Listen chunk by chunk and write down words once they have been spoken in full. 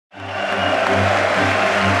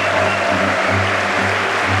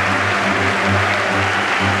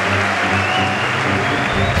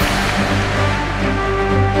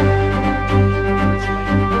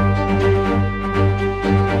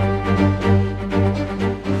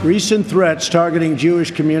Recent threats targeting Jewish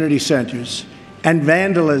community centers and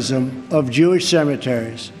vandalism of Jewish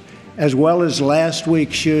cemeteries, as well as last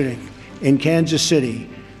week's shooting in Kansas City,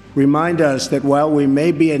 remind us that while we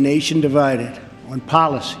may be a nation divided on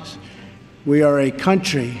policies, we are a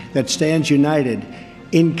country that stands united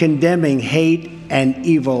in condemning hate and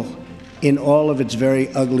evil in all of its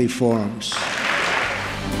very ugly forms.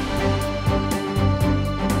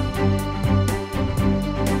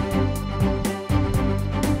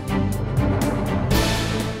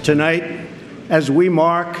 Tonight, as we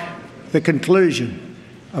mark the conclusion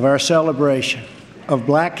of our celebration of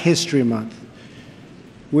Black History Month,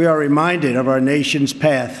 we are reminded of our nation's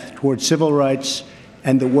path toward civil rights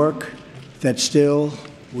and the work that still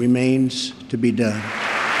remains to be done.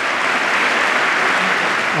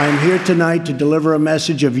 I am here tonight to deliver a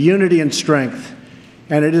message of unity and strength,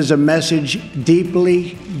 and it is a message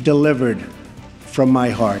deeply delivered from my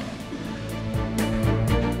heart.